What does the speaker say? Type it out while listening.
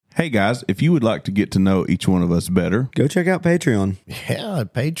Hey guys, if you would like to get to know each one of us better, Go check out Patreon Yeah,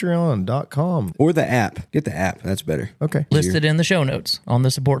 patreon.com. or the app. Get the app. That's better. Okay. Listed in the show notes on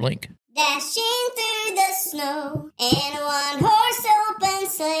the support link. Dashing through the snow in a one-horse open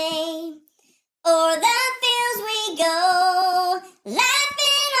sleigh. O'er the fields we go,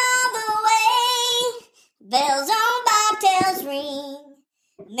 laughing all the way. Bells on bobtails ring,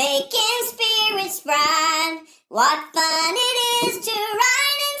 making spirits bright. What fun it is to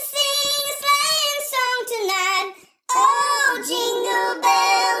ride and sing a sleighing song tonight. Oh, jingle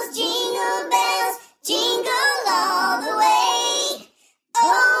bells, jingle all the way.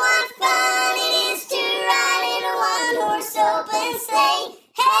 Oh, what fun it is to ride in a one-horse open sleigh.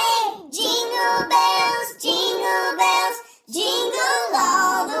 Hey, jingle bells, jingle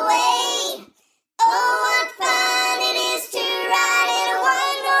all the way. Oh, what fun it is to ride in a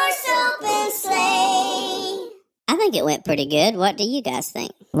one-horse open sleigh. I think it went pretty good. What do you guys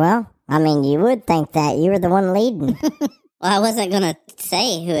think? Well, I mean, you would think that. You were the one leading. Well, I wasn't going to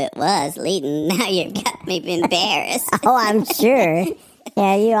say who it was leading. Now you've got me embarrassed. Oh, I'm sure.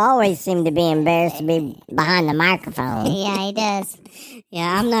 Yeah, you always seem to be embarrassed to be behind the microphone. Yeah, he does.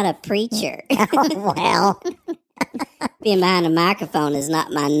 Yeah, I'm not a preacher. Oh, well, Being behind a microphone is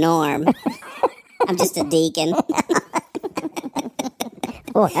not my norm. I'm just a deacon.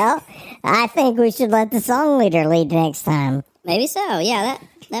 well, I think we should let the song leader lead next time. Maybe so. Yeah,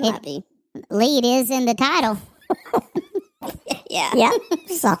 that might be. Lead is in the title. Yeah. Yep,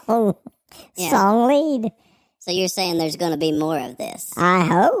 song lead. So you're saying there's going to be more of this? I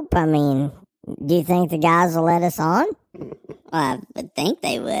hope. I mean, do you think the guys will let us on? Well, I would think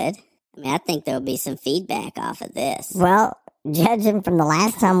they would. I mean, I think there'll be some feedback off of this. Well, judging from the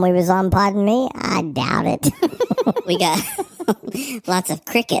last time we was on Pardon Me, I doubt it. We got lots of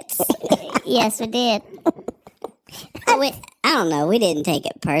crickets. Yes, we did. I don't know. We didn't take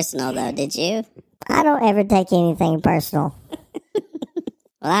it personal, though, did you? I don't ever take anything personal.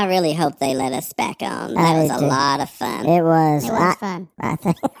 Well, I really hope they let us back on. I That was did a too. lot of fun. It was fun. I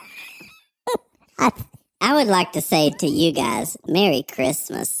think. I would like to say to you guys, Merry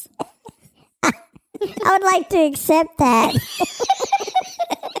Christmas. I would like to accept that.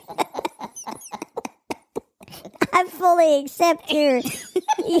 I fully accept your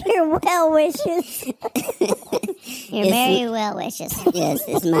well wishes. Your merry well wishes. Yes,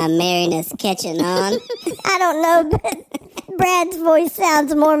 is my merriness catching on? I don't know, but Brad's voice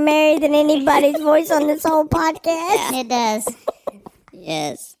sounds more merry than anybody's voice on this whole podcast. It does.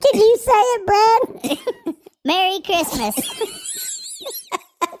 Yes. Can you say it, Brad? Merry Christmas.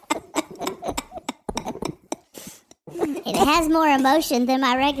 It has more emotion than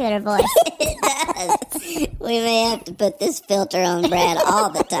my regular voice. It does. We may have to put this filter on Brad all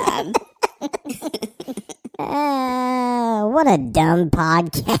the time. What a dumb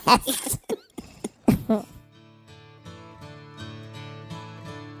podcast.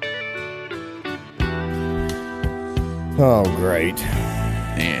 Oh, great.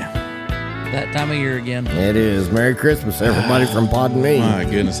 yeah. That time of year again. It is. Merry Christmas, everybody from Pardon Me. My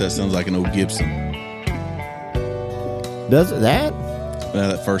goodness, that sounds like an old Gibson. Does it that?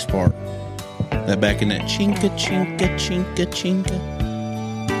 That first part. That back in that chinka, chinka, chinka, chinka.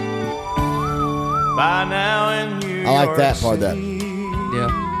 By now in New I like that York part. That City, Yeah.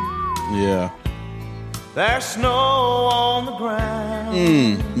 Yeah. there's snow on the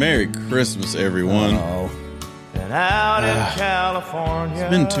ground. Merry Christmas, everyone. oh, And out in California, It's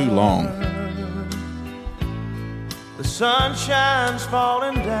been too long. the sunshine's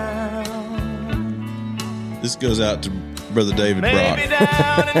falling down. This goes out to Brother David Maybe Brock.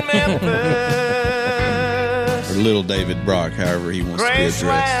 down in Memphis, Or Little David Brock, however he wants to be addressed.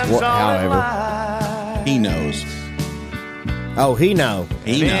 Graceland's What- on however. light. He knows. oh, he know.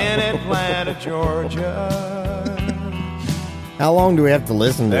 He In knows. Atlanta, Georgia, How long do we have to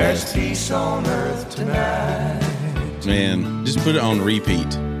listen to there's this? peace on earth tonight. Man, just put it on repeat.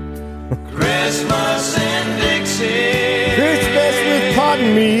 Christmas in Dixie. Christmas with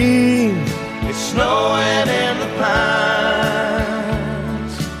Pardon Me. It's snowing in the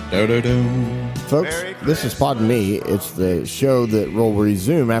pines. Do-do-do. Folks, Merry this is Pardon Me. It's the show that will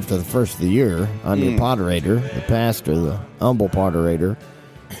resume after the first of the year. I'm your moderator, the pastor, the humble moderator.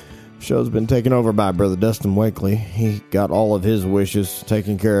 Show's been taken over by Brother Dustin Wakely. He got all of his wishes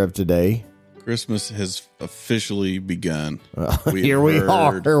taken care of today. Christmas has officially begun. Here we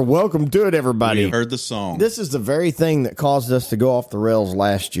are. Welcome to it, everybody. We heard the song. This is the very thing that caused us to go off the rails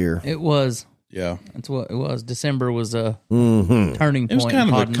last year. It was. Yeah. That's what it was. December was a turning point. It was kind of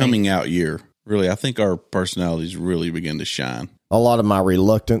a Pardon me. coming out year. Really, I think our personalities really began to shine. A lot of my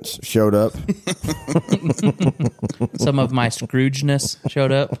reluctance showed up. Some of my Scroogeness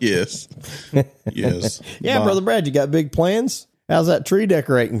showed up. Yes. Yes. Yeah, Brother Brad, you got big plans? How's that tree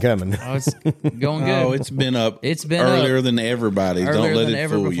decorating coming? Oh, it's going good. Oh, it's been up. It's been earlier than everybody. earlier Don't let than it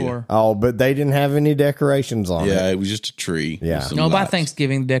ever fool before. Oh, but they didn't have any decorations on you. Yeah, it. it was just a tree. Yeah. with some No, by lights.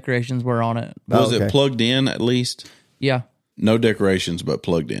 Thanksgiving, the decorations were on it. Was Okay. it plugged in at least? Yeah. No decorations, but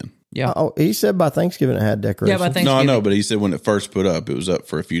plugged in. Yeah. Oh, he said by Thanksgiving it had decorations. Yeah, by Thanksgiving. No, I know, but he said when it first put up, it was up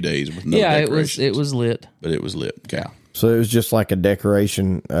for a few days with no decorations. it was lit. But it was lit. Okay. So it was just like a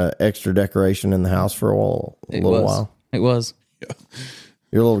decoration, extra decoration in the house for a little while. It was.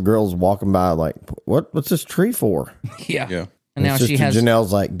 Your little girl's walking by like, what's this tree for? Yeah. Yeah. And now Sister she has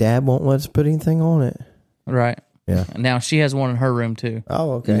Janelle's like, Dad won't let us put anything on it. right. Yeah. And now she has one in her room too.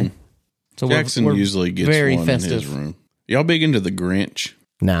 Oh, okay. So Jackson we're usually gets very one festive. in his room. Y'all big into the Grinch?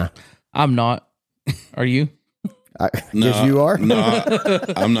 Nah. I'm not. Are you? I guess you are. No,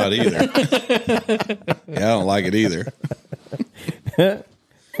 I'm not either. Yeah, I don't like it either.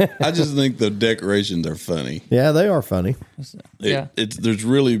 I just think the decorations are funny. Yeah, they are funny. Yeah. There's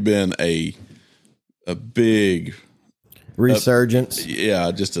really been a big, Resurgence.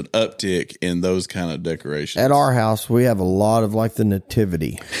 just an uptick in those kind of decorations. At our house, we have a lot of like the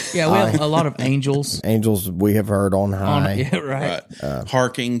nativity. Yeah, we have a lot of angels. Angels we have heard on high. Yeah, right. Right.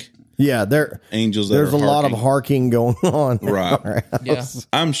 Harking Yeah, angels. That there's are a lot of harking. harking going on. Right. Yeah.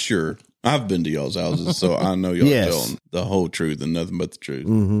 I'm sure. I've been to y'all's houses, so I know y'all Yes. telling the whole truth and nothing but the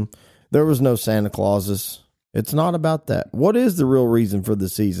truth. There was no Santa Clauses. It's not about that. What is the real reason for the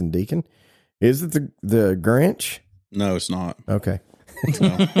season, Deacon? Is it the Grinch? No, it's not. Okay.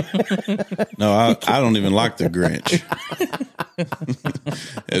 No, I don't even like the Grinch.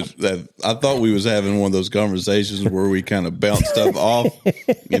 I thought we was having one of those conversations where we kind of bounce stuff off,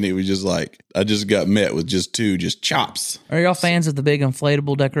 and it was just like I just got met with just chops. Are y'all fans of the big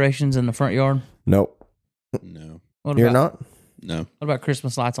inflatable decorations in the front yard? Nope. No, What You're about, not? no. What about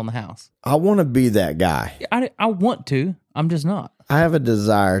Christmas lights on the house? I want to be that guy. I want to. I'm just not. I have a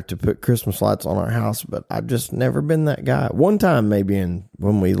desire to put Christmas lights on our house, but I've just never been that guy. One time, maybe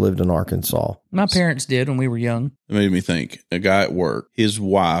when we lived in Arkansas. My parents did when we were young. It made me think. A guy at work, his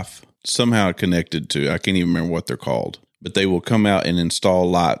wife somehow connected to. I can't even remember what they're called, but they will come out and install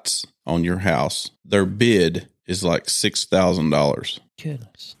lights on your house. Their bid is like $6,000,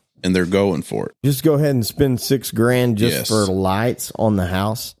 Goodness. and they're going for it. Just go ahead and spend $6,000 just Yes. for lights on the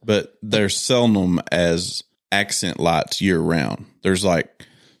house. But they're selling them as accent lights year round. There's like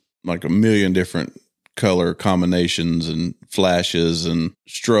a million different color combinations and flashes and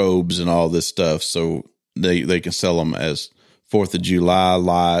strobes and all this stuff. So they can sell them as 4th of July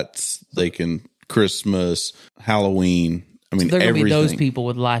lights. They can Christmas, Halloween. I mean, They're going to everything. be those people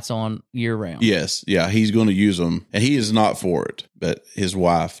with lights on year round. Yes. Yeah. He's going to use them, and he is not for it, but his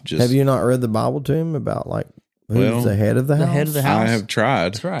wife just, Have you not read the Bible to him about like who's Well, the head of the house? The head of the house. I have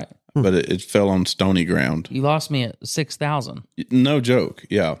tried, That's right. but it fell on stony ground. You lost me at 6,000. No joke.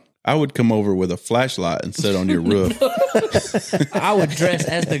 Yeah. I would come over with a flashlight and sit on your roof I would dress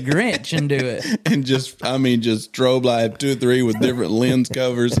as the Grinch and do it. and just strobe light 2 or 3 with different lens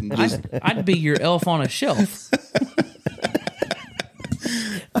covers and just, I'd be your elf on a shelf.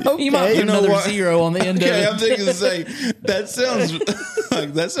 Okay. You might put You know another what? 0 on the end okay, of I'm it. thinking to say, that sounds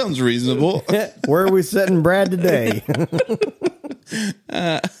like, that sounds reasonable. Where are we setting Brad today?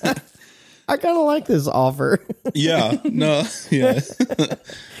 I kind of like this offer. Yeah. No. Yeah.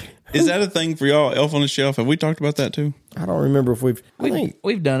 Is that a thing for y'all? Elf on the Shelf? Have we talked about that too? I don't remember if I think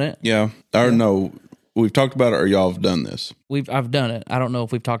We've done it. Yeah. Or no, we've talked about it, or y'all have done this. I've done it. I don't know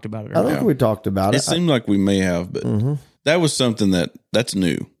if we've talked about it or I not. think we talked about It it. seemed like we may have, but that was something that's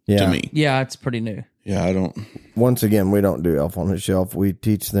new Yeah. to me. Yeah, it's pretty new. Yeah, I don't. Once again, we don't do Elf on the Shelf. We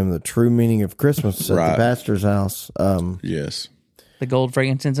teach them the true meaning of Christmas at Right. the pastor's house. Yes. The gold,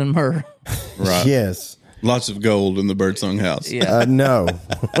 frankincense, and myrrh. Right. Yes. Lots of gold in the Birdsong house. Yeah. No.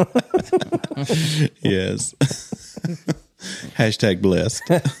 Yes. Hashtag blessed.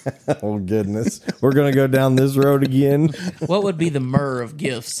 Oh, goodness. We're going to go down this road again. What would be the myrrh of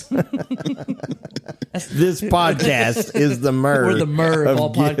gifts? This podcast is the myrrh. Or the myrrh of all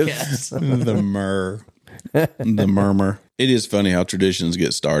gifts. podcasts? The myrrh. The murmur. It is funny how traditions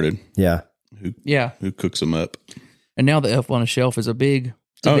get started. Yeah. Yeah. Who cooks them up? And now the elf on a shelf is a big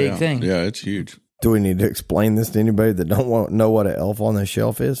yeah. thing. Yeah, it's huge. Do we need to explain this to anybody that don't know what an elf on the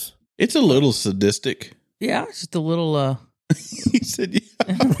shelf is? It's a little sadistic. Yeah, it's just a little, He said,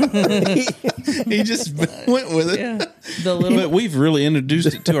 yeah. He just went with it. yeah, the little, But we've really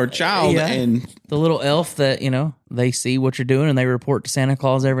introduced it to our child, Yeah. and the little elf that, they see what you're doing and they report to Santa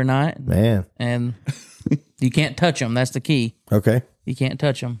Claus every night. Man. And You can't touch them. That's the key. Okay. You can't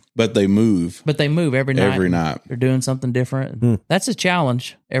touch them. But they move. But they move every night. Every night. They're doing something different. That's a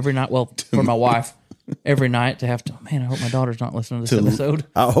challenge every night. Well, for my wife, every night to have to, man, I hope my daughter's not listening to this episode.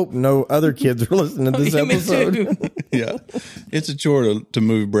 I hope no other kids are listening to this Yeah, me episode. too. Yeah. It's a chore to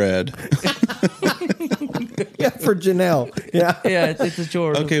move Brad. Yeah, for Janelle. Yeah. Yeah, it's a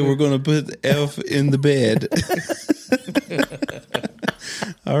chore. Okay, we're going to put Elf in the bed.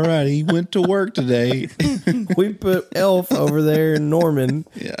 All right, he went to work today. We put Elf over there in Norman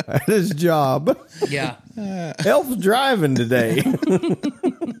at his job. Yeah. Elf's driving today.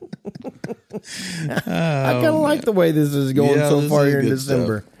 I kind of like the way this is going Yeah, so this far is here in good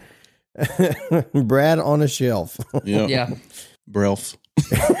December. Brad on a shelf. Yep. Yeah. Brelf.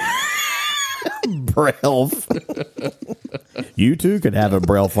 Brelf. You too could have a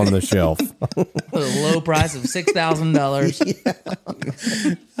Brelf on the shelf. For a low price of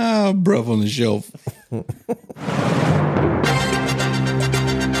 $6,000. Ah, Brelf on the shelf.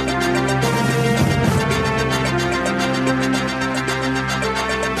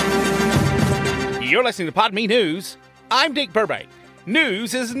 You're listening to Pod Me News. I'm Dick Burbank.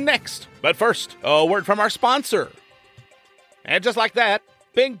 News is next. But first, a word from our sponsor. And just like that,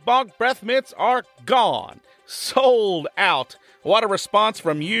 Bing Bong Breath Mints are gone. Sold out. What a response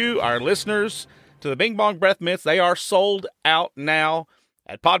from you, our listeners, to the Bing Bong Breath Mints. They are sold out now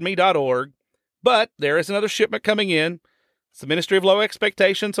at podme.org. But there is another shipment coming in. It's the Ministry of Low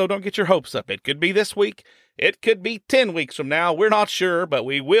Expectations, so don't get your hopes up. It could be this week. It could be 10 weeks from now. We're not sure, but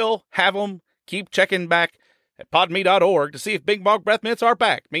we will have them. Keep checking back at podme.org to see if Bing Bong Breath Mints are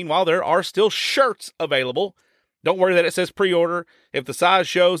back. Meanwhile, there are still shirts available. Don't worry that it says pre-order. If the size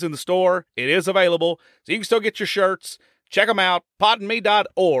shows in the store, it is available. So you can still get your shirts. Check them out,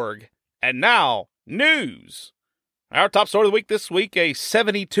 podme.org. And now, news. Our top story of the week this week, a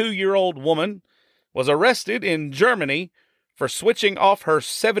 72-year-old woman was arrested in Germany for switching off her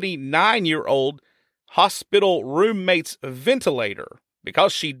 79-year-old hospital roommate's ventilator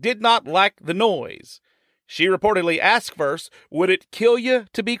because she did not like the noise. She reportedly asked first, would it kill you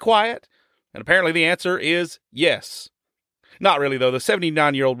to be quiet? And apparently the answer is yes. Not really, though. The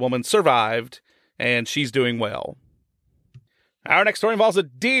 79-year-old woman survived, and she's doing well. Our next story involves a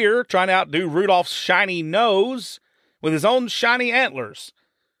deer trying to outdo Rudolph's shiny nose with his own shiny antlers.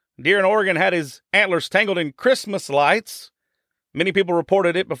 Deer in Oregon had his antlers tangled in Christmas lights. Many people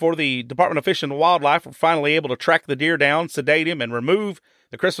reported it before the Department of Fish and Wildlife were finally able to track the deer down, sedate him, and remove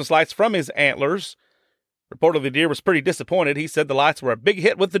the Christmas lights from his antlers. Reportedly, the deer was pretty disappointed. He said the lights were a big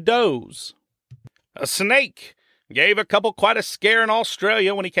hit with the does. A snake gave a couple quite a scare in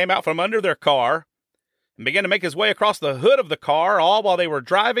Australia when he came out from under their car and began to make his way across the hood of the car, all while they were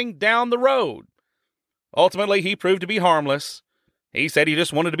driving down the road. Ultimately, he proved to be harmless. He said he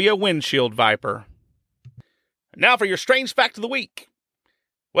just wanted to be a windshield viper. Now for your strange fact of the week.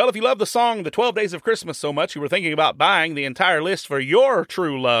 Well, if you love the song The 12 Days of Christmas so much you were thinking about buying the entire list for your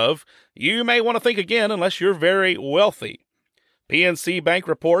true love, you may want to think again unless you're very wealthy. PNC Bank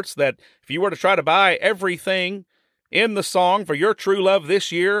reports that if you were to try to buy everything in the song for your true love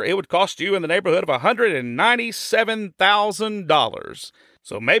this year, it would cost you in the neighborhood of $197,000.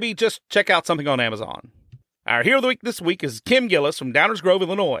 So maybe just check out something on Amazon. Our hero of the week this week is Kim Gillis from Downers Grove,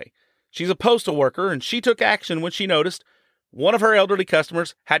 Illinois. She's a postal worker, and she took action when she noticed one of her elderly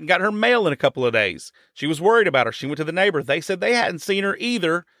customers hadn't got her mail in a couple of days. She was worried about her. She went to the neighbor. They said they hadn't seen her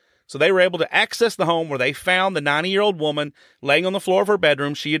either, so they were able to access the home where they found the 90-year-old woman laying on the floor of her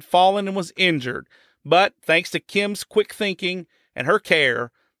bedroom. She had fallen and was injured. But thanks to Kim's quick thinking and her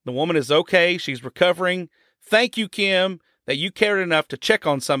care, the woman is okay. She's recovering. Thank you, Kim, that you cared enough to check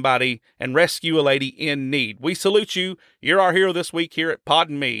on somebody and rescue a lady in need. We salute you. You're our hero this week here at Pod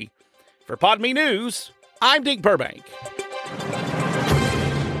Me. For Pod Me News, I'm Dick Burbank.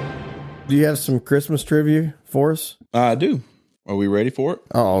 Do you have some Christmas trivia for us? I do. Are we ready for it?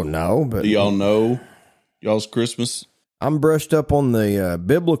 Oh, no. But Do y'all know y'all's Christmas? I'm brushed up on the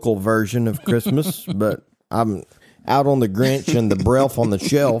biblical version of Christmas, but I'm out on the Grinch and the Brelf on the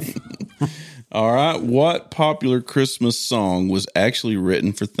shelf. All right. What popular Christmas song was actually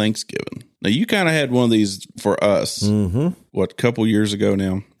written for Thanksgiving? Now, you kind of had one of these for us, what, a couple years ago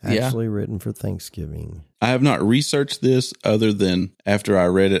now? Actually written for Thanksgiving. I have not researched this other than after I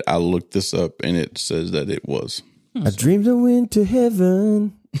read it, I looked this up and it says that it was. I dreamed I went to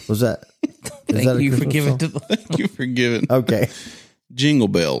heaven. Was that? Thank you for giving to the... Thank you for giving. Okay. Jingle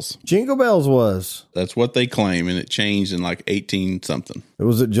Bells. Jingle Bells was. That's what they claim, and it changed in like 18 something.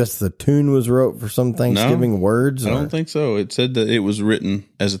 Was it just the tune was wrote for some Thanksgiving words? I don't think so. It said that it was written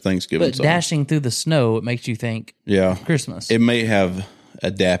as a Thanksgiving But song. dashing through the snow, it makes you think Yeah. Christmas. It may have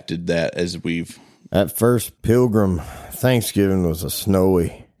adapted that as we've That first Pilgrim Thanksgiving was a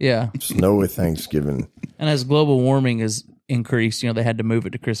snowy Thanksgiving. And as global warming has increased, they had to move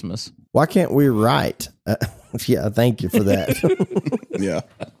it to Christmas. Why can't we write? Yeah, thank you for that. Yeah.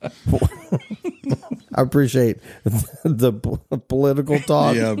 I appreciate the political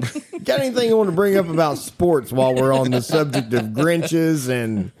talk. Yeah. Got anything you want to bring up about sports while we're on the subject of Grinches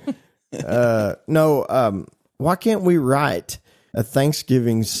and why can't we write a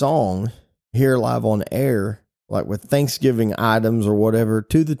Thanksgiving song here live on air, like with Thanksgiving items or whatever,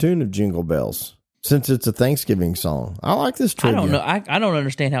 to the tune of Jingle Bells, since it's a Thanksgiving song? I like this trivia. I don't know. I don't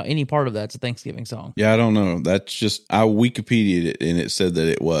understand how any part of that's a Thanksgiving song. Yeah, I don't know. That's just, I Wikipedia'd it and it said that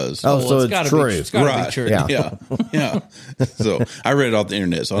it was. Oh, so it's gotta true. It's gotta Right. be true. Yeah. Yeah. So I read it off the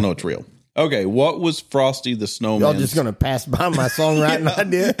internet, so I know it's real. Okay, what was Frosty the Snowman? Y'all just going to pass by my songwriting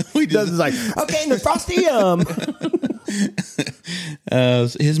idea? We just- Dustin's like, okay, the Frosty,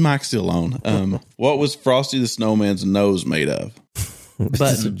 his mic's still on. What was Frosty the Snowman's nose made of? This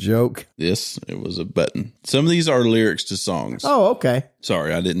is a joke. Yes, it was a button. Some of these are lyrics to songs. Oh, okay.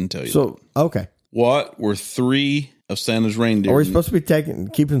 Sorry, I didn't tell you. So, okay. What were 3 of Santa's reindeer? Are we supposed to be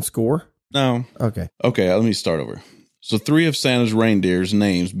keeping score? No. Okay. Okay, let me start over. So 3 of Santa's reindeer's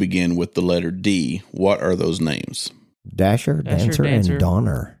names begin with the letter D. What are those names? Dasher, Dancer, and Dancer.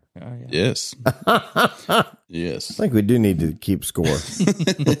 Donner. Oh, yeah. Yes. I Yes. think we do need to keep score.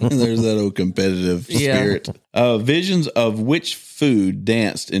 There's that old competitive Yeah. spirit. Visions of which food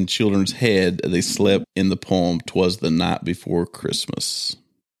danced in children's head as they slept in the poem "'Twas the Night Before Christmas."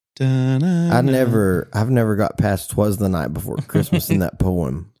 I've never got past "'Twas the Night Before Christmas" in that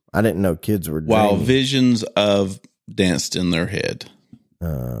poem. I didn't know kids were While dreaming. visions of danced in their head.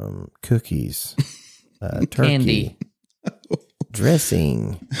 Cookies, turkey, Candy.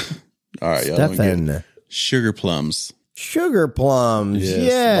 dressing, All right, y'all. let me get it. stuffing, Sugar plums. sugar plums. Yes.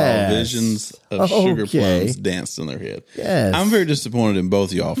 Yes. While visions of sugar Okay. plums danced in their head. Yes. I'm very disappointed in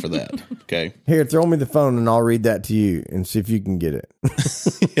both of y'all for that. Okay. Here, throw me the phone and I'll read that to you and see if you can get it.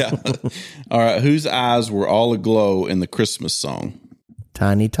 Yeah. All right. Whose eyes were all aglow in the Christmas song?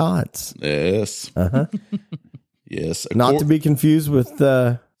 Tiny Tots. Yes. Yes. Not to be confused with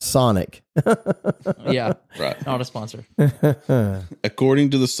Sonic. Yeah. Right. Not a sponsor.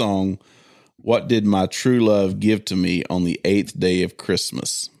 According to the song, what did my true love give to me on the 8th day of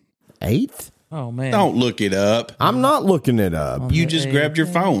Christmas? 8th? Oh, man. Don't look it up. I'm not looking it up, You just grabbed your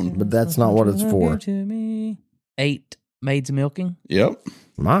phone. but that's not what it's for. To me. 8 maids milking. Yep.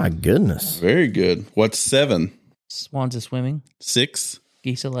 My goodness. Very good. What's 7? Swans a swimming. 6?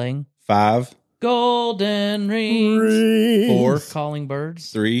 Geese a laying. 5? Golden rings. 4? Calling birds.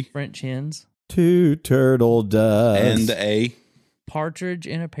 3? French hens. 2 turtle doves. And a. Partridge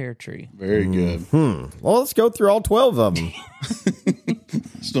in a pear tree. Very good. Well, let's go through all 12 of them.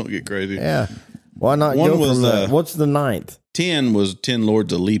 Just don't get crazy. Yeah. Why not One go was, from the, what's the 9th? 10 was 10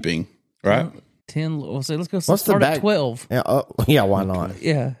 Lords of Leaping, right? 10. Let's go What's the start at back? 12. Yeah, yeah, why not?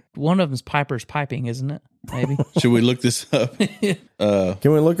 Yeah. One of them's Piper's Piping, isn't it? Maybe. Should we look this up?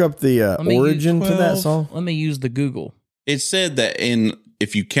 Can we look up the me use origin to that 12. song? Let me use the Google. It said that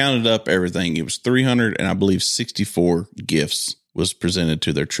if you counted up everything, it was 300 and I believe 64 gifts was presented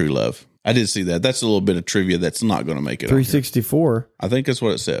to their true love. I did see that. That's a little bit of trivia that's not going to make it on here. 364. I think that's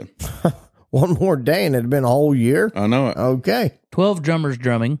what it said. One more day and it'd been a whole year. I know it. Okay. 12 drummers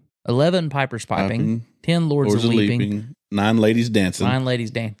drumming. 11 pipers piping. Piping. 10 lords, Lords of of leaping. Leaping. 9 ladies dancing. 9 ladies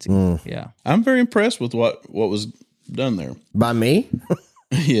dancing. Yeah. I'm very impressed with what was done there. By me?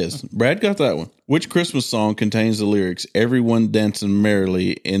 Yes, Brad got that one. Which Christmas song contains the lyrics, "Everyone dancing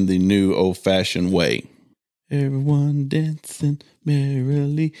merrily in the new old-fashioned way"? Everyone dancing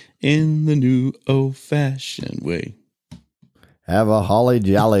merrily in the new old-fashioned way. Have a holly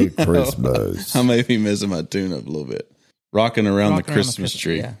jolly Christmas. I may be messing my tune up a little bit. Rocking around the Rocking around Christmas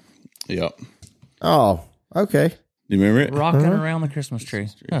tree. Yeah. Yep. Oh, okay. Do you remember it? Rocking around the Christmas tree.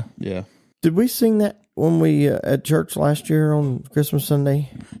 Huh. Yeah. Did we sing that when we at church last year on Christmas Sunday?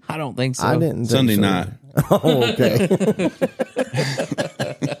 I don't think so. I didn't. Think Sunday so. night. Oh, okay.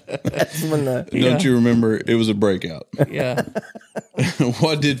 That's when the Don't you remember? It was a breakout. Yeah.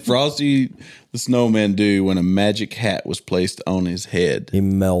 What did Frosty the Snowman do when a magic hat was placed on his head? he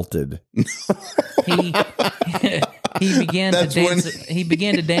melted. He he began to That's when- dance. He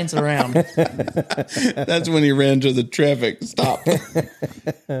began to dance around. That's when he ran to the traffic stop.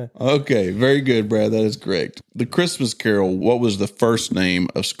 Okay, very good, Brad. That is correct. The Christmas Carol, what was the first name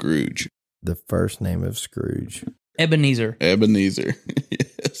of Scrooge? The first name of Scrooge. Ebenezer. Ebenezer.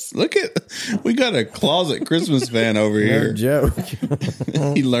 Yes. Look at, we got a closet Christmas fan over No here. joke.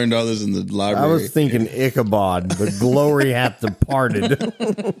 He learned all this in the library. I was thinking Ichabod. The glory hath departed.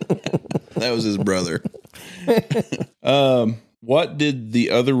 That was his brother. What did the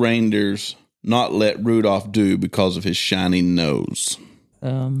other reindeers not let Rudolph do because of his shiny nose?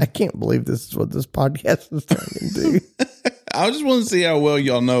 I can't believe this is what this podcast is turning into. I just want to see how well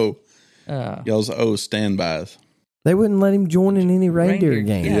y'all know y'all's standbys. They wouldn't let him join in any reindeer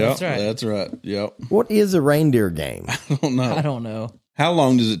game. Yeah, Yep, that's right. That's right. Yep. What is a reindeer game? I don't know. I don't know. How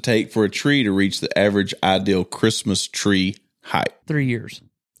long does it take for a tree to reach the average ideal Christmas tree height? 3 years.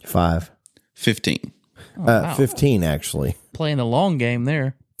 5. 15. Wow. 15, actually. Playing the long game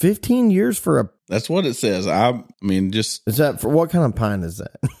there. 15 years for a... That's what it says. I mean, just Is that for what kind of pine is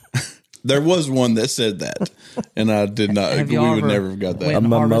that? there was one that said that, and I did not. Have We y'all would ever never have got went that. and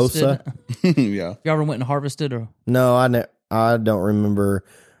mimosa? harvested? Yeah. You ever went and harvested? Or No, I don't remember.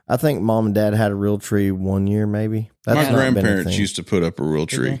 I think mom and dad had a real tree one year, maybe. That's My not been a grandparents thing. used to put up a real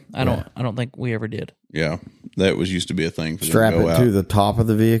tree. I don't think we ever did. Yeah, that was used to be a thing for strap them to it go to out. the top of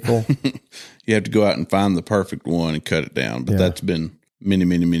the vehicle. You have to go out and find the perfect one and cut it down. But Yeah. that's been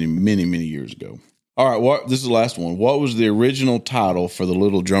many years ago. All right, this is the last one. What was the original title for the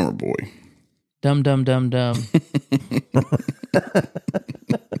Little Drummer Boy? Dum dum dum dum.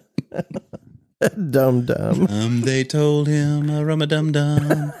 Dum dum. They told him a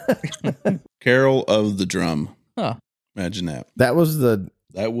rum-a-dum-dum. Carol of the Drum. Huh. Imagine that. That was the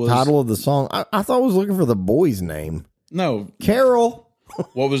That was title of the song. I thought I was looking for the boy's name. no. Carol.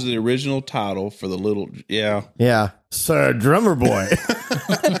 What was the original title for the little? Yeah, Yeah. Sir Drummer Boy.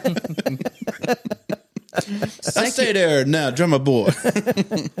 I stay there now, Drummer Boy.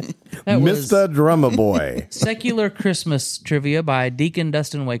 That was Mr. Drummer Boy. Secular Christmas Trivia by Deacon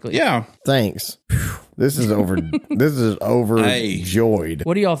Dustin Wakely. Yeah, Thanks. Whew. This is overjoyed.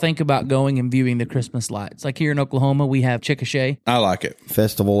 What do y'all think about going and viewing the Christmas lights? Like here in Oklahoma, we have Chickasha, I like it.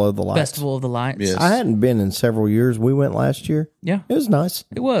 Festival of the Lights. Festival of the Lights. Yes. I hadn't been in several years. We went last year. Yeah, It was nice.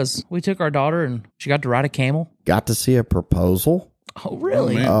 it was. We took our daughter and she got to ride a camel. Got to see a proposal. Oh,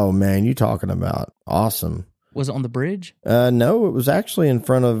 really? man. Oh, man, you talking about awesome. Was it on the bridge? No, it was actually in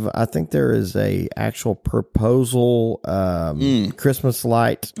front of, I think there is a actual proposal Christmas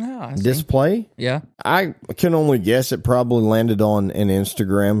light Oh, I see. display. Yeah, I can only guess it probably landed on an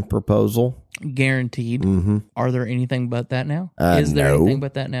Instagram proposal. guaranteed. Mm-hmm. Are there anything but that now? Is there no. anything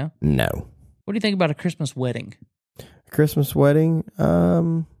but that now? No. What do you think about a Christmas wedding? Christmas wedding. I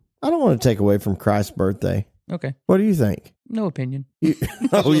don't want to take away from Christ's birthday. Okay, What do you think? no opinion.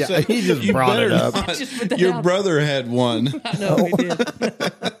 Oh, yeah. He just You brought it better up. not. Just put that Your out. brother had one. I know we did.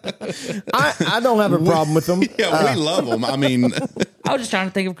 I don't have a problem with them. Yeah, we love them. I mean, I was just trying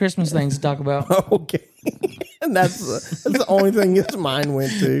to think of Christmas things to talk about. Okay. And that's the only thing his mind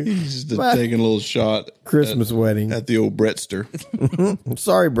went to. just taking a little shot Christmas wedding. at the old Brettster. I'm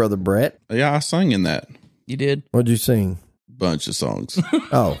sorry, Brother Brett. Yeah, I sang in that You did? What'd you sing? bunch of songs.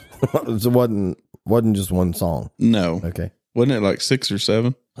 Oh, so it wasn't just one song. No, Okay. wasn't it like 6 or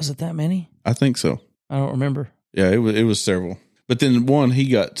 7? Was it that many? I think so. I don't remember. Yeah, it was several. But then one he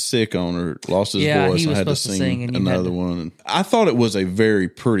got sick on or lost his Yeah, voice he and was had to supposed to sing sing and you had another to- one. And I thought it was a very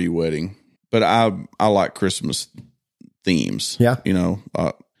pretty wedding, but I like Christmas themes. Yeah. You know,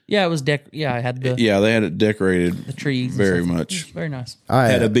 Yeah, it was I had the yeah, they had it decorated the trees. and very stuff. much. It was very nice. I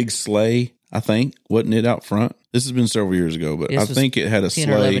Had a big sleigh, I think, wasn't it out front? This has been several years ago, but This I was think it had a 10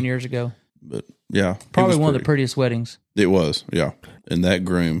 or 11 sleigh. years ago. But yeah, it Probably was one of the pretty. prettiest weddings. It was, yeah. And that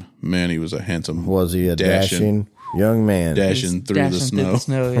groom, man, he was a handsome Was he a Dashing. dashing young man? dashing through the Dashing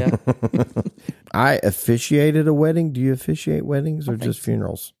snow. yeah. I officiated a wedding. Do you officiate weddings or just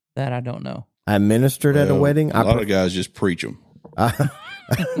funerals? That I don't know. I ministered at a Well, wedding. A lot of guys just preach them.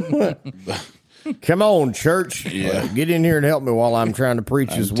 Come on, church. Yeah. Get in here and help me while I'm trying to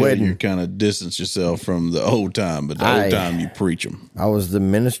preach this You wedding. kind of distance yourself from the old time, but the I- old time you preach them. I was the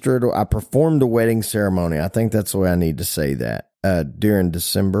minister. I performed a wedding ceremony. I think that's the way I need to say that. During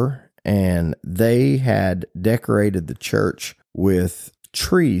December, and they had decorated the church with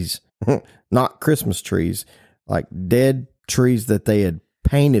trees, not Christmas trees, like dead trees that they had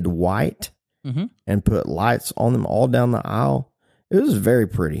painted white Mhm. and put lights on them all down the aisle. It was very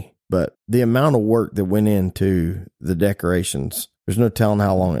pretty, but the amount of work that went into the decorations, there's no telling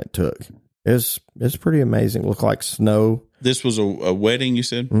how long it took. It's pretty amazing. It looked like snow. This was a wedding, you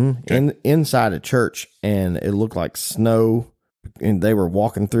said? Inside a church, and it looked like snow. And they were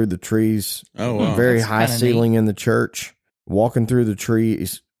walking through the trees. Oh, wow. Very That's high kinda ceiling in the church. Walking through the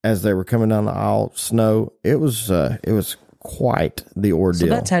trees as they were coming down the aisle. Snow. It was quite the So ordeal.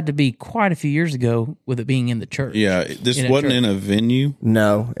 that's had to be quite a few years ago with it being in the church. Yeah, this In a wasn't church. in a venue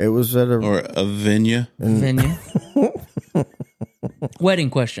No, it was at a or a venue. Venue. Wedding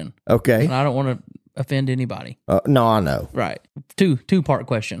question. okay. And I don't want to offend anybody. No, I know. Right. Two-part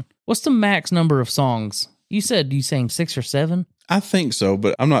question. What's the max number of songs? You said you sang 6 or 7? I think so,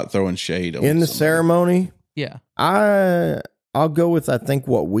 but I'm not throwing shade on In the somebody. ceremony, Yeah. I'll go with I think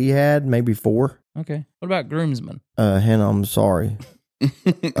what we had, maybe 4. Okay. What about groomsmen? Hannah, I'm sorry.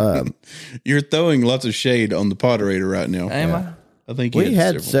 You're throwing lots of shade on the Potterator right now. Am I? I think We you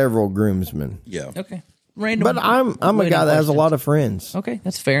had several. several groomsmen, Yeah. Okay. Random. but I'm a random guy that has a questions. lot of friends. Okay,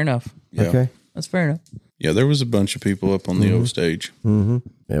 that's fair enough. Yeah. Okay, That's fair enough. Yeah, there was a bunch of people up on the old stage. the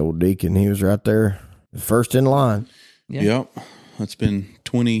old deacon, he was right there, first in line, Yeah. Yep. That's been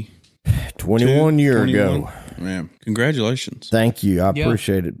 21 year ago. Man, congratulations. Thank you, I Yeah.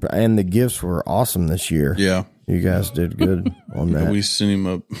 appreciate it, and the gifts were awesome this year. Yeah. You guys did good on that. We sent him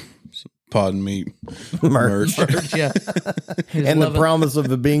up some pod and meat Merch. merch. Yeah. He was And the loving- promise of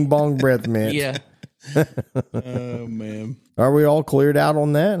the Bing Bong breath mint. Yeah. Oh, man. Are we all cleared out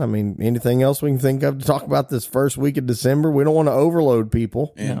on that? I mean, anything else we can think of to talk about this first week of December? We don't want to overload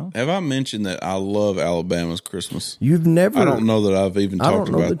people. And No. have I mentioned that I love Alabama's Christmas? You've never. I don't know that I've even I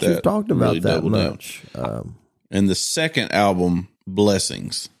talked don't know about that you've talked about Really that doubled down. much. And the second album,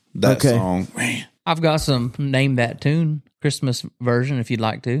 Blessings. That Okay. song, man. I've got some Name That Tune Christmas version if you'd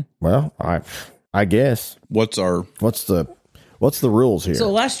like to. Well, I guess. What's our What's the rules here? So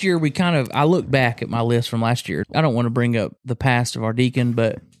last year I look back at my list from last year. I don't want to bring up the past of our deacon,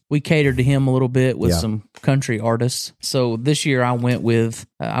 but we catered to him a little bit with Yeah. some country artists. So this year I went with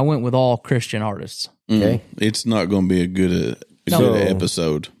all Christian artists. Okay. It's not going to be a good So-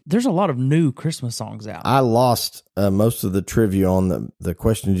 episode. There's a lot of new Christmas songs out. I lost most of the trivia on the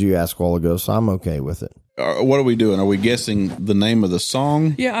questions you asked a while ago, so I'm okay with it. What are we doing? Are we guessing the name of the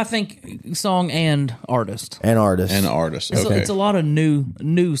song Yeah, I think song and artist. And artist. and artist? So Okay. it's a lot of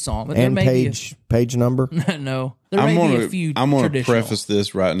new song. But there And may page number. be no. There may be a few I'm gonna traditional. preface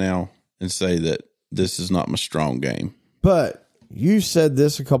this right now and say that this is not my strong game. But you said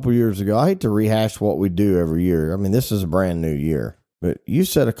this a couple years ago. I hate to rehash what we do every year. I mean, this is a brand new year. But you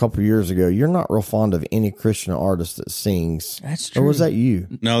said a couple years ago you're not real fond of any Christian artist that sings. That's true. Or was that you?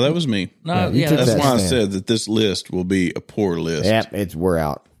 No, that was me. No, you yeah, took That's that why I stand. said that this list will be a poor list Yep, we're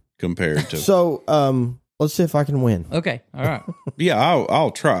out. compared to. So, let's see if I can win. okay. All right. Yeah,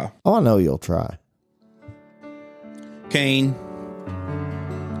 I'll try. Oh, I know you'll try. Kane,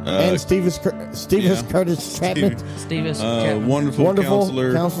 And Stevens Curtis Chapman, Stevens. Chapman. wonderful, wonderful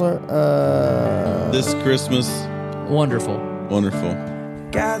counselor. This Christmas, Wonderful. wonderful.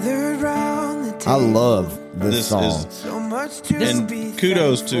 Gathered round the I table. love this This song. is So much to and be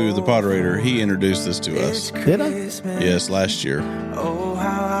kudos to the thankful Potterator. He introduced this to us. Did I? Christmas. Yes, last year. Oh,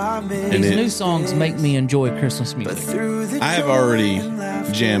 how I miss And These it- new songs make me enjoy Christmas music. through the I have joy already and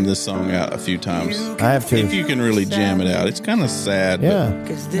laughter. jammed this song out a few times. I have If to. you can really jam it out, it's kind of sad. Yeah.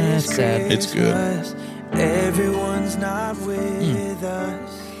 'Cause That's this sad. It's good. Christmas, everyone's not with us.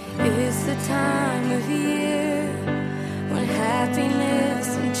 It's the time of year when happiness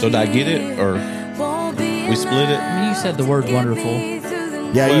and So did I get it, or won't be we split it? You said the word wonderful.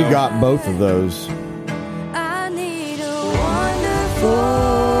 Yeah, you Well- got both of those. I need a wonderful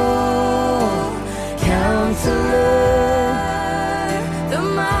counselor, the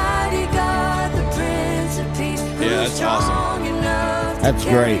mighty God, the Prince of Peace. Yeah, that's awesome. That's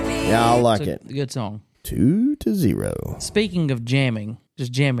great. Yeah, I like It's it. a good song. 2-0. Speaking of jamming,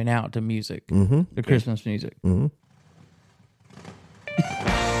 just jamming out to music, to Christmas music.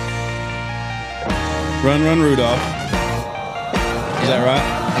 Run, Run, Rudolph. Is that right?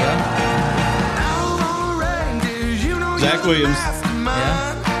 Yeah. Zach Williams. Yeah.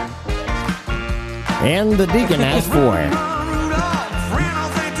 And the deacon asked for it.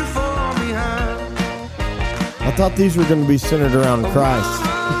 I thought these were going to be centered around Christ.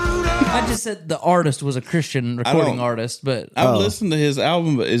 I just said the artist was a Christian recording don't- artist, but I've listened to his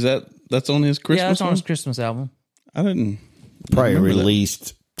album, but that's on his Christmas yeah, that's on one? his Christmas album. I didn't. Probably remember that.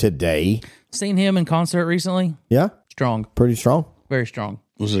 released today. Seen him in concert recently. Yeah, Strong, pretty strong. very strong.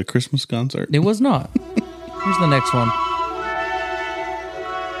 Was it a Christmas concert? It was not. Here's the next one.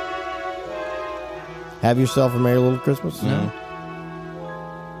 Have yourself a merry little Christmas. No.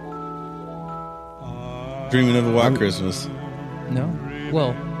 Dreaming of a White Christmas. No.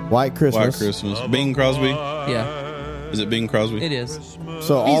 Well, White Christmas. White Christmas. Bing Crosby. yeah, Is it Bing Crosby? it is.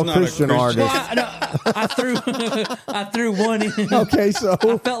 So all not a Christian Christian. artists. I threw I threw one in. Okay, so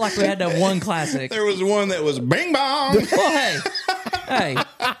I felt like we had to have one classic. There was one that was Bing Bong. Well,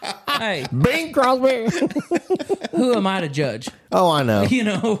 hey, Bing Crosby. who am I to judge? Oh, I know. You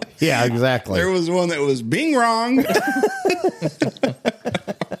know, Yeah, exactly. There was one that was Bing Wrong. I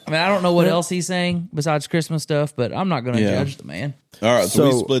mean, I don't know what else he's saying besides Christmas stuff, but I'm not going to Yeah. judge the man. All right, so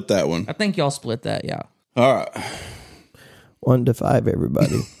we So- split that one. I think y'all split that, yeah. All right. 1 to 5,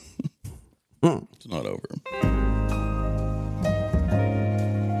 everybody. It's not over.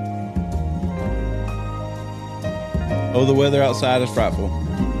 Oh, the weather outside is frightful.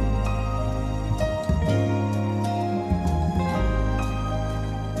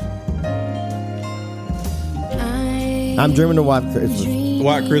 I'm dreaming of White Christmas.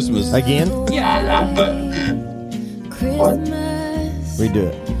 White Christmas. Again? Christmas, Redo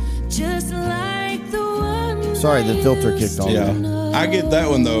it. just like the one. Sorry, the filter kicked on. Yeah. I get that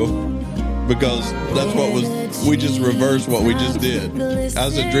one though, because that's what was, we just reversed what we just did. I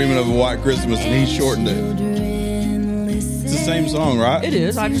was dreaming of a White Christmas and he shortened it. It's the same song, right? It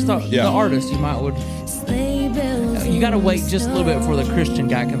is. I just thought Yeah. the artist you might would. You got to wait just a little bit before the Christian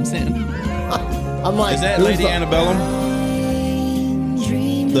guy comes in. I'm like, Is that who's Lady the- Antebellum?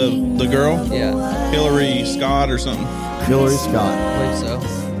 The girl? Yeah, Hillary Scott or something? Hillary Scott. I believe so.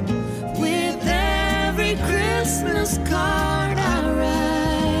 With every Christmas card I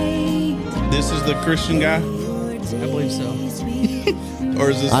write, This is the Christian guy? I believe so. Or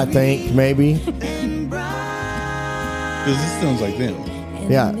is this, I think, maybe. because this sounds like them.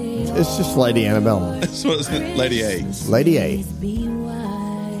 Yeah. It's just Lady Annabelle. That's what it's, Lady A. Lady A.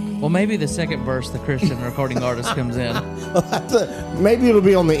 Well, maybe the second verse, the Christian recording artist comes in. Maybe it'll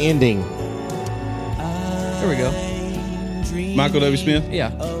be on the ending. There we go. Michael W. Smith?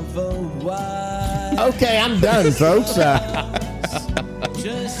 Yeah. Okay, I'm done, folks.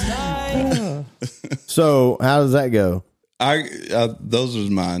 So, how does that go? Those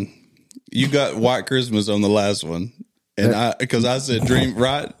was mine. You got White Christmas on the last one. And because I said dream,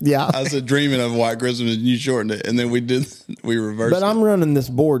 right? Yeah. I said dreaming of White Christmas and you shortened it. And then we reversed But I'm running this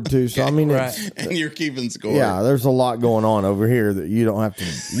board too, so I mean, Right. it's, it. And you're keeping score. yeah, there's a lot going on over here that you don't have to.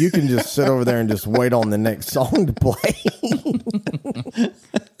 You can just sit over there and just wait on the next song to play.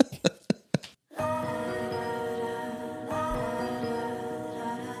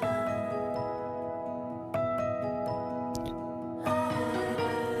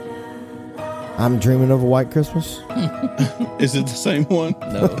 I'm dreaming of a White Christmas. Is it the same one?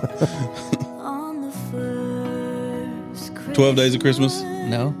 No. on the first Christmas, 12 Days of Christmas?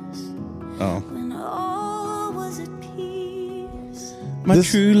 No. Oh. when all was at peace, My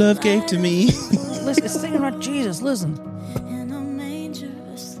true love gave to me. Listen, it's singing about Jesus. Listen. in a manger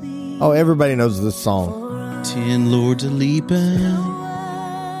asleep. Oh, everybody knows this song. 10 lords a leaping,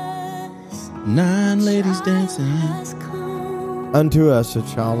 9 ladies dancing. Has come Unto us a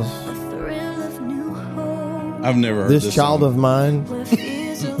child. a thrill of new hope. I've never heard This child song. of mine. Where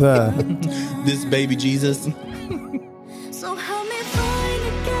fears are This baby Jesus. so help me find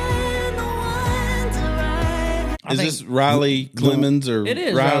again the one to write. Is this Riley Clemens or It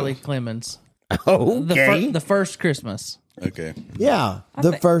is Riley Clemens. Okay. The first Christmas. Okay. Yeah,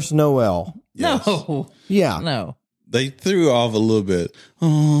 the first Noel. Yes. No. Yeah. No. They threw off a little bit.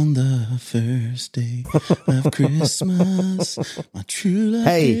 On the first day of Christmas, my true love.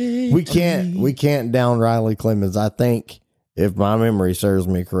 Hey, gave we to can't me. we can't down Riley Clemens. I think if my memory serves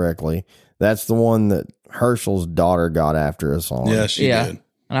me correctly, that's the one that Herschel's daughter got after us on. Yeah, she Yeah. did.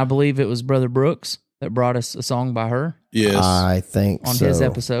 And I believe it was Brother Brooks that brought us a song by her Yes. I think on so. his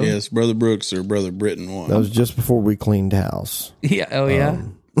episode. Yes, Brother Brooks or Brother Britton won. That was just before we cleaned house. Yeah. Oh yeah.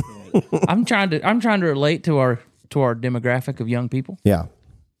 I'm trying to relate to our demographic of young people. Yeah.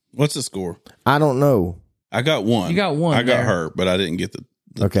 What's the score? I don't know. I got one. You got one I got there. her, but I didn't get the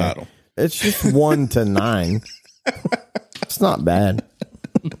Okay. title. It's just 1 to 9. It's not bad.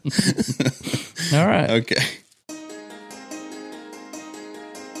 All right. Okay.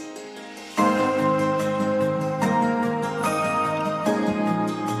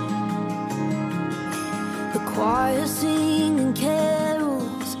 The choir singing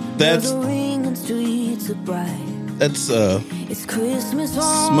carols. That's- the ringing streets are bright. That's It's Christmas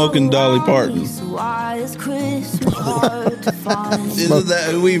all Smoking Dolly around Parton. me, so why is Christmas hard to find? isn't that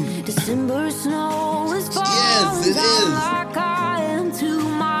who we December snow is falling Yes, it down is. like I am to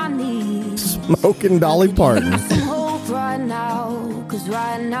my knees. Smoking Dolly Parton. Some hope right now, 'cause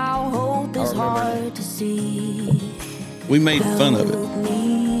right now hope is hard to see. we made fun of it. Help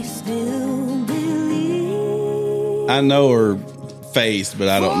me still believe. I know her face, but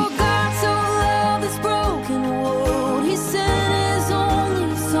I For don't. God so loved this broken world, He sent His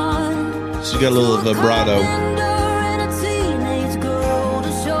only Son. She got a little vibrato.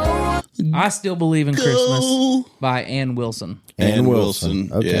 I still believe in Christmas by Ann Wilson. Ann Wilson.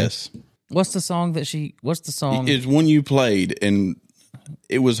 Wilson. Okay. Yes. What's the song that she? What's the song? It's one you played, and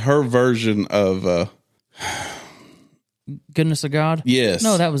it was her version of. Goodness of God. Yes.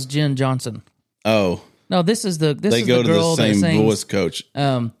 No, that was Jen Johnson. Oh, No, this is the they is go the to girl the that same sings, voice coach.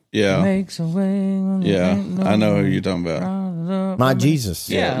 Yeah. Yeah. Makes a way. When there Yeah, ain't no I know who you're talking about. other My Jesus.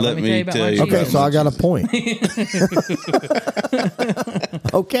 Yeah, let me tell you about my Okay, Jesus. so I got a point.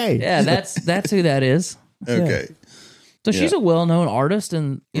 Okay. Yeah, that's who that is. Okay. So she's a well-known artist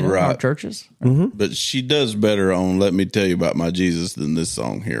in our Right. churches. But she does better on Let Me Tell You About My Jesus than this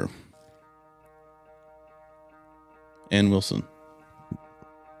song here. Ann Wilson.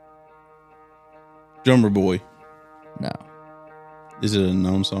 Drummer Boy. No. Is it a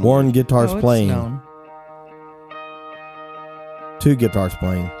known song? One guitar's Oh, it's playing. known. Two guitars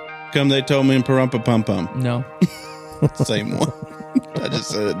playing. Come They Told Me in Parumpa Pum Pum. No. Same one. I just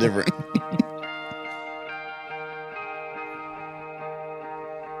said it different.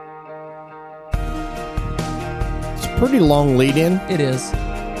 It's a pretty long lead in. It is.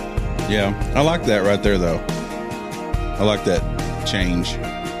 Yeah. I like that right there, though. I like that change.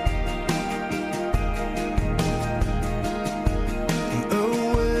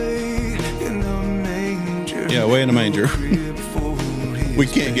 Away in the manger. Yeah, Way in the Manger. We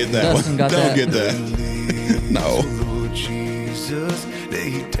can't get that Dustin one. got Don't that. get that. No. Lord Jesus,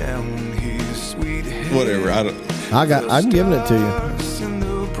 lay down his sweet head. Whatever. I'm giving it to you. In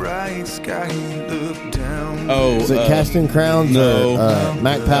the bright sky, look down. Oh. Is it Casting Crowns no. or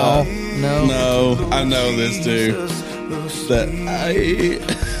Mac Powell? No. No. I know this too. That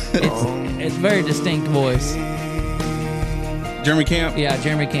It's very distinct voice. Jeremy Camp? Yeah,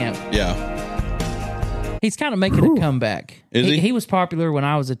 Jeremy Camp. Yeah. He's kind of making a comeback. Is he? He was popular when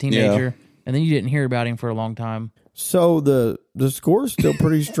I was a teenager, and then you didn't hear about him for a long time. So the score's still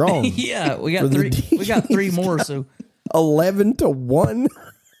pretty strong. Yeah, we For got the three. We got three more. So 11-1.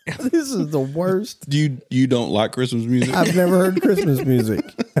 This is the worst. You don't like Christmas music? I've never heard Christmas music.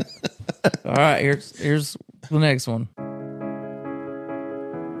 all right, here's the next one.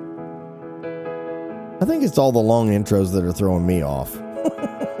 I think it's all the long intros that are throwing me off.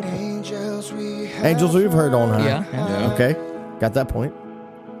 Angels We've heard on high. Yeah. Okay, got that point.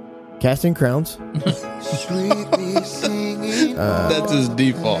 Casting Crowns. sweetly singing. That's his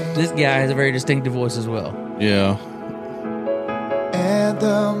default. This guy has a very distinctive voice as well. Yeah. And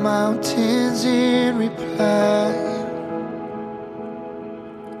the mountains in reply.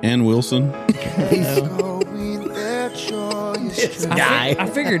 Ann Wilson. Going their joyous I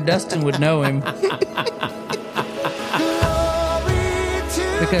figured Dustin would know him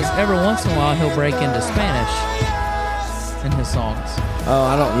because every once in a while he'll break into Spanish in his songs. Oh,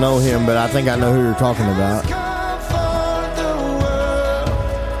 I don't know him, but I think I know who you're talking about.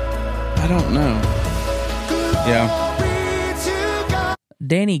 I don't know. Yeah.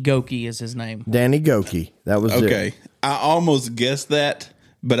 Danny Goki is his name. Danny Goki. That was Okay. it. I almost guessed that,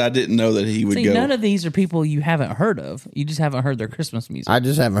 but I didn't know that he would See, go. none of these are people you haven't heard of. You just haven't heard their Christmas music. I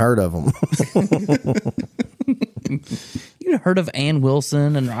just haven't heard of him. You'd heard of Ann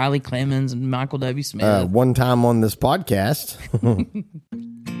Wilson and Riley Clemens and Michael W. Smith. One time on this podcast.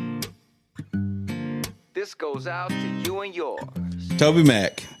 This goes out to you and yours. Toby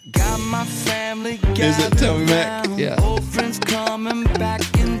Mac. Got my family Is it Toby Mac? Yeah. Old friends coming back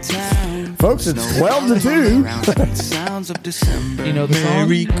in town. Folks, it's 12-2. Sounds of December. You know the song?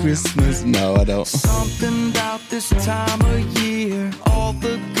 Merry Christmas. No, I don't. Something about this time of year. All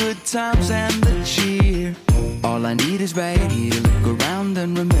the good times and the cheer. All I need is right here. Look around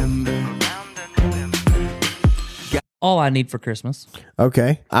and remember. All I Need for Christmas.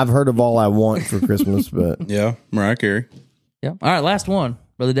 Okay. I've heard of All I Want for Christmas, but Yeah, Mariah Carey. Yeah. All right, last one.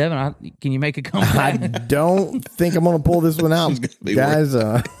 Brother Devin, can you make a I comeback? don't think I'm going to pull this one out. be Guys,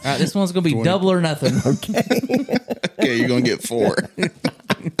 All right, this one's going to be double or nothing. Okay, you're going to get 4.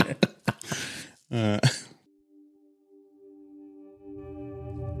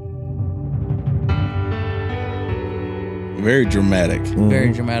 Very dramatic.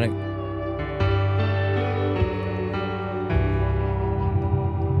 Very dramatic.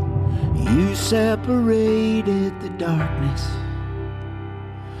 You separated the darkness.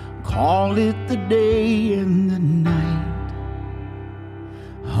 Called it the day and the night.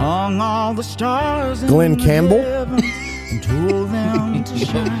 Hung all the stars. Glenn Campbell? And told them to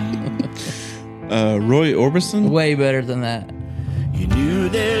shine. Roy Orbison? Way better than that. You knew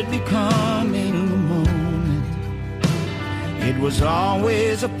there'd be coming a moment. It was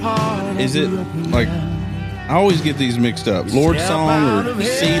always a part Is of it your like, I always get these mixed up. Lord Song or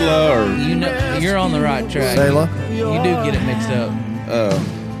Selah or You know, you're on the right track. Selah? You do get it mixed up.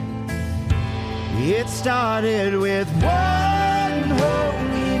 It started with one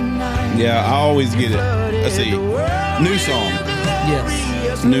holy night. yeah, I always get it. Let's see. New song.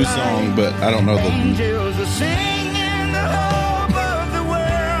 Yes. New song, but I don't know the Angels are singing the hope of the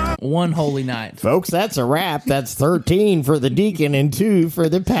world. one holy night. Folks, that's a wrap. That's 13 for the deacon and 2 for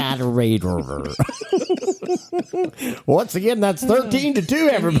the moderator. Once again, that's 13 to 2,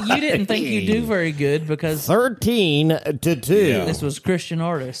 everybody. You didn't think you'd do very good because 13 to 2. this was Christian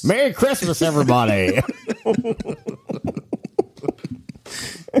artists. Merry Christmas, everybody.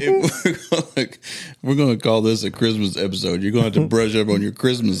 We're going to call this a Christmas episode. You're going to have to brush up on your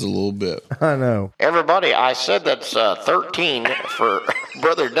Christmas a little bit. I know. Everybody, I said that's 13 for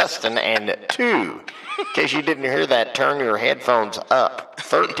Brother Dustin and 2. In case you didn't hear that, turn your headphones up.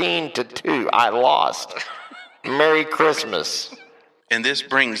 13 to 2. I lost. Merry Christmas. And this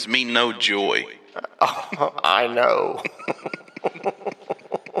brings me no joy. Oh, I know.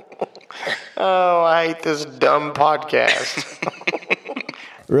 Oh, I hate this dumb podcast.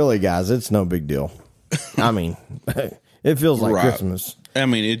 Really, guys, it's no big deal. I mean, it feels like Right. Christmas. I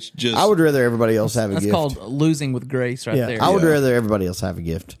mean, it's just. I would rather everybody else have a That's gift. called losing with grace right there. I would rather everybody else have a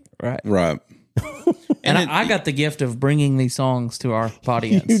gift. Right. Right. And I got the gift of bringing these songs to our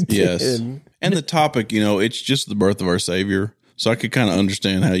audience. Yes. And the topic, it's just the birth of our Savior. So I could kind of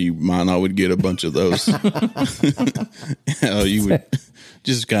understand how you might not would get a bunch of those. How you would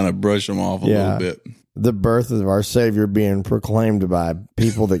just kind of brush them off a little bit. The birth of our Savior being proclaimed by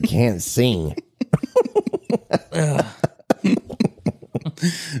people that can't sing.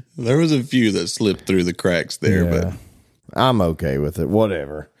 There was a few that slipped through the cracks there, but I'm okay with it.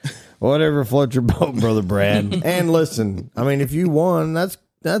 Whatever floats your boat, Brother Brad. And listen, I mean, if you won, that's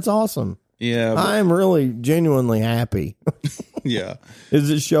awesome. yeah, I am really genuinely happy. yeah, Is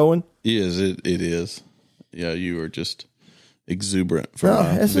it showing? yes, it is. Yeah, you were just exuberant for No,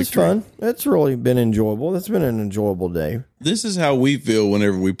 my this is victory. fun. It's really been enjoyable. It's been an enjoyable day. This is how we feel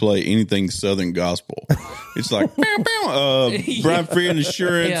whenever we play anything Southern gospel. It's like Brian Free and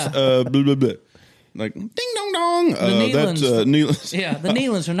Assurance, Yeah. blah blah blah. Like ding dong dong. That's Neelands. Neelands. Yeah, the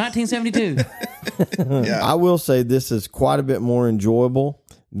Neelands from 1972. Yeah. I will say this is quite a bit more enjoyable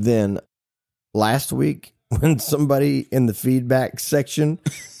than last week when somebody in the feedback section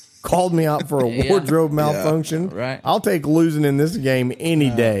called me out for a Yeah. wardrobe malfunction. Right. I'll take losing in this game any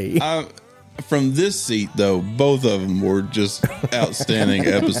day. From this seat, though, both of them were just outstanding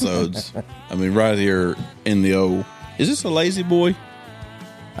episodes. I mean, right here in the O. Is this a Lazy Boy?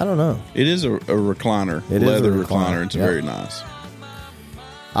 I don't know. It is a recliner, It is a leather recliner, recliner. It's yep. very nice.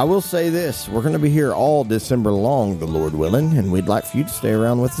 I will say this. We're going to be here all December long, the Lord willing, and we'd like for you to stay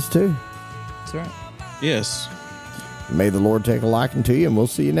around with us too. That's right. Yes. May the Lord take a liking to you, and we'll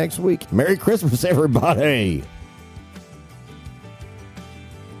see you next week. Merry Christmas, everybody.